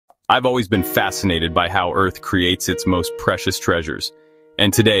I've always been fascinated by how Earth creates its most precious treasures.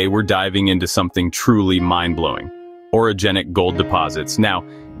 And today we're diving into something truly mind-blowing: orogenic gold deposits. Now,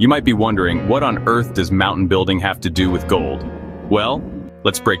 you might be wondering, what on earth does mountain building have to do with gold? Well,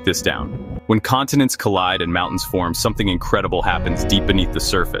 let's break this down. When continents collide and mountains form, something incredible happens deep beneath the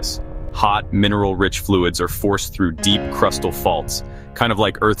surface. Hot, mineral-rich fluids are forced through deep crustal faults, kind of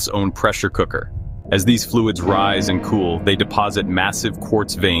like Earth's own pressure cooker. As these fluids rise and cool, they deposit massive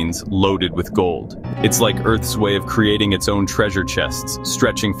quartz veins loaded with gold. It's like Earth's way of creating its own treasure chests,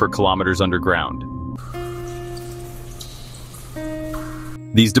 stretching for kilometers underground.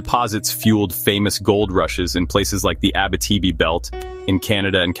 These deposits fueled famous gold rushes in places like the Abitibi belt, in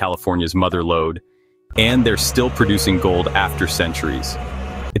Canada and California's Mother Lode, and they're still producing gold after centuries.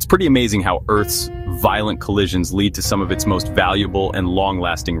 It's pretty amazing how Earth's violent collisions lead to some of its most valuable and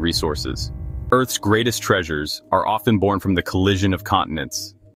long-lasting resources. Earth's greatest treasures are often born from the collision of continents.